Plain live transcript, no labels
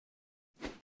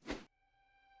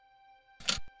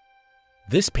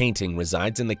This painting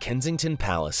resides in the Kensington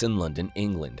Palace in London,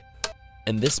 England.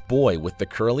 And this boy with the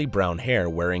curly brown hair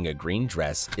wearing a green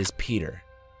dress is Peter.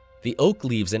 The oak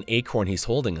leaves and acorn he's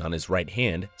holding on his right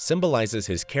hand symbolizes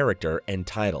his character and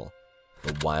title,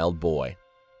 the Wild Boy.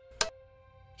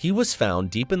 He was found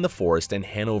deep in the forest in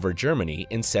Hanover, Germany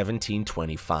in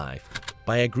 1725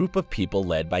 by a group of people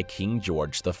led by King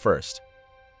George I.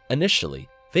 Initially,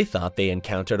 they thought they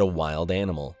encountered a wild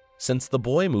animal, since the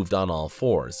boy moved on all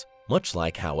fours, much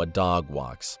like how a dog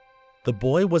walks. The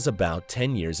boy was about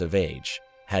 10 years of age,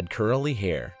 had curly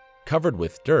hair, covered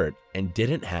with dirt, and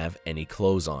didn't have any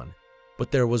clothes on.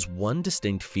 But there was one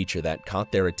distinct feature that caught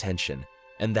their attention,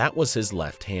 and that was his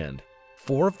left hand.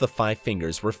 4 of the 5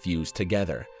 fingers were fused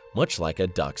together, much like a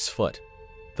duck's foot.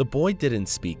 The boy didn't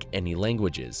speak any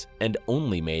languages and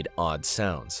only made odd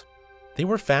sounds. They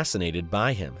were fascinated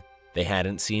by him. They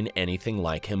hadn't seen anything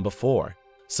like him before,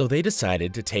 so they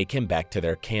decided to take him back to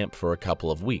their camp for a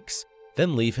couple of weeks,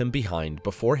 then leave him behind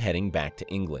before heading back to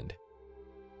England.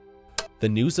 The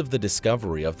news of the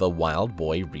discovery of the wild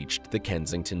boy reached the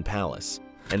Kensington Palace,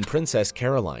 and Princess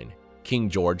Caroline, King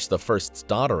George I's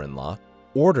daughter-in-law,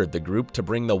 ordered the group to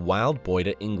bring the wild boy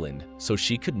to England so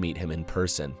she could meet him in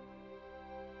person.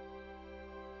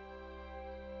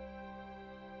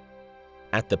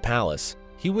 At the palace,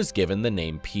 he was given the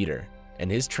name Peter, and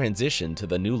his transition to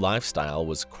the new lifestyle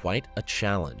was quite a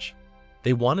challenge.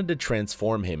 They wanted to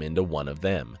transform him into one of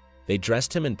them. They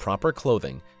dressed him in proper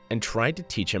clothing and tried to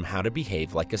teach him how to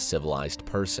behave like a civilized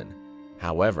person.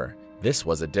 However, this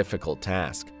was a difficult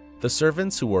task. The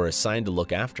servants who were assigned to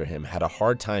look after him had a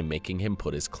hard time making him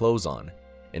put his clothes on.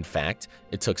 In fact,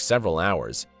 it took several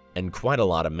hours and quite a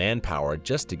lot of manpower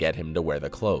just to get him to wear the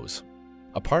clothes.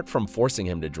 Apart from forcing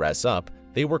him to dress up,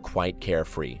 they were quite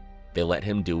carefree. They let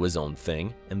him do his own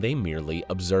thing, and they merely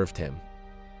observed him.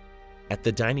 At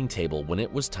the dining table, when it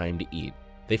was time to eat,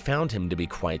 they found him to be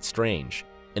quite strange.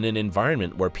 In an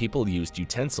environment where people used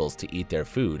utensils to eat their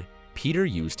food, Peter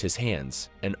used his hands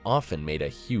and often made a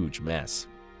huge mess.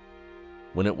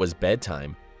 When it was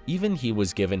bedtime, even he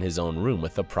was given his own room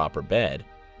with a proper bed,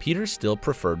 Peter still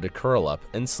preferred to curl up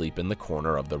and sleep in the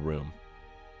corner of the room.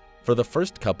 For the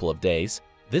first couple of days,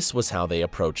 this was how they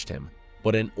approached him,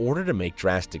 but in order to make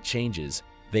drastic changes,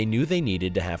 they knew they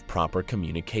needed to have proper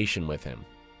communication with him.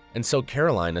 And so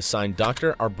Caroline assigned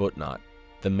Dr. Arbuthnot,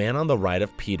 the man on the right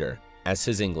of Peter, as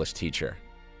his English teacher.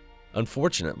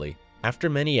 Unfortunately,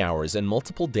 after many hours and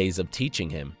multiple days of teaching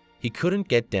him, he couldn't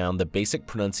get down the basic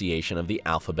pronunciation of the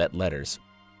alphabet letters.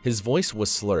 His voice was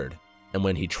slurred, and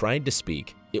when he tried to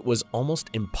speak, it was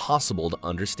almost impossible to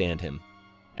understand him.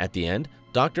 At the end,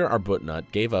 Dr.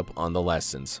 Arbuthnot gave up on the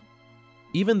lessons.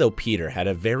 Even though Peter had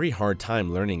a very hard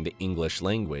time learning the English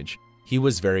language, he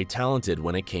was very talented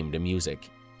when it came to music.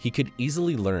 He could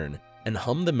easily learn and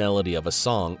hum the melody of a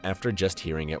song after just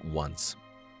hearing it once.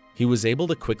 He was able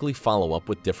to quickly follow up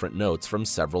with different notes from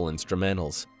several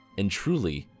instrumentals, and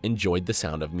truly enjoyed the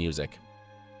sound of music.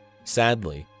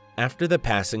 Sadly, after the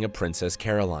passing of Princess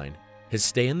Caroline, his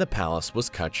stay in the palace was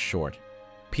cut short.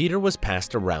 Peter was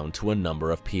passed around to a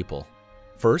number of people.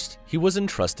 First, he was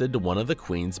entrusted to one of the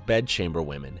Queen's bedchamber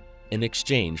women in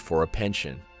exchange for a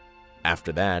pension.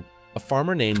 After that, a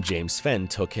farmer named James Fenn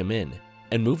took him in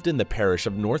and moved in the parish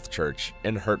of Northchurch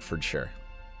in Hertfordshire.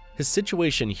 His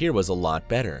situation here was a lot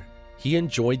better. He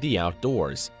enjoyed the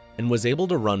outdoors and was able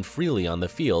to run freely on the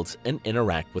fields and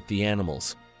interact with the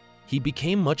animals. He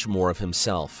became much more of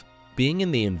himself, being in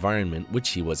the environment which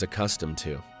he was accustomed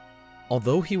to.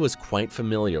 Although he was quite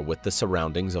familiar with the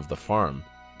surroundings of the farm,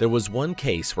 there was one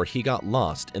case where he got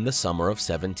lost in the summer of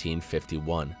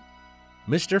 1751.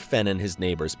 Mr. Fenn and his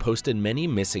neighbors posted many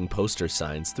missing poster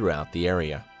signs throughout the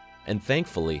area, and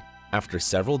thankfully, after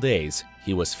several days,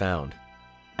 he was found.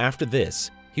 After this,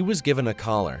 he was given a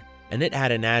collar, and it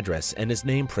had an address and his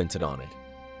name printed on it.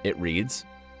 It reads,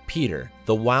 "Peter,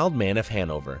 the Wild Man of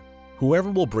Hanover. Whoever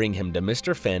will bring him to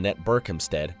Mr. Fenn at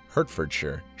Berkhamsted,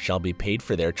 Hertfordshire, shall be paid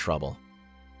for their trouble."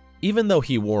 Even though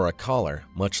he wore a collar,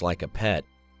 much like a pet,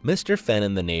 Mr. Fenn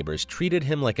and the neighbors treated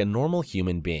him like a normal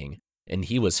human being, and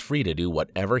he was free to do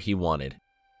whatever he wanted.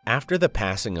 After the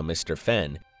passing of Mr.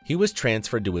 Fenn, he was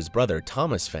transferred to his brother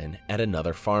Thomas Fenn at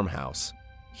another farmhouse.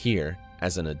 Here,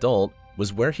 as an adult,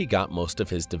 was where he got most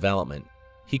of his development.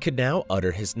 He could now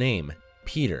utter his name,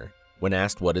 Peter, when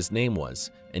asked what his name was,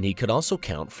 and he could also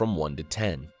count from 1 to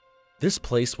 10. This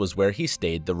place was where he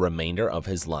stayed the remainder of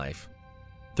his life.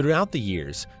 Throughout the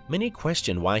years, many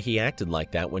questioned why he acted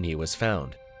like that when he was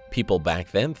found. People back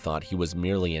then thought he was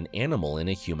merely an animal in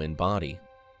a human body.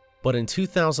 But in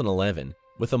 2011,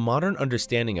 with a modern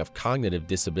understanding of cognitive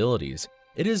disabilities,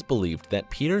 It is believed that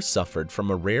Peter suffered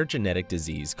from a rare genetic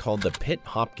disease called the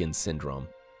Pitt-Hopkins syndrome.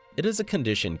 It is a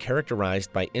condition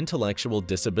characterized by intellectual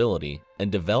disability and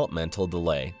developmental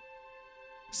delay.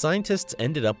 Scientists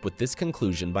ended up with this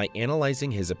conclusion by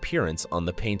analyzing his appearance on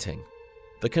the painting.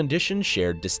 The condition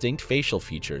shared distinct facial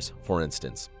features, for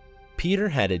instance. Peter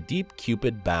had a deep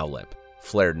cupid bow lip,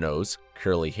 flared nose,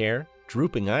 curly hair,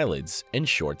 drooping eyelids, and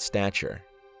short stature.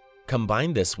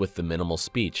 Combine this with the minimal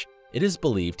speech, it is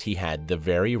believed he had the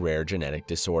very rare genetic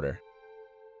disorder.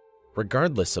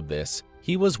 Regardless of this,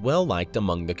 he was well liked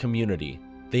among the community.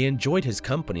 They enjoyed his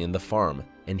company in the farm,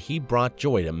 and he brought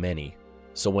joy to many.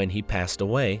 So when he passed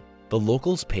away, the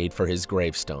locals paid for his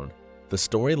gravestone. The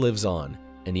story lives on,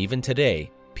 and even today,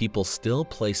 people still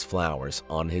place flowers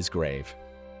on his grave.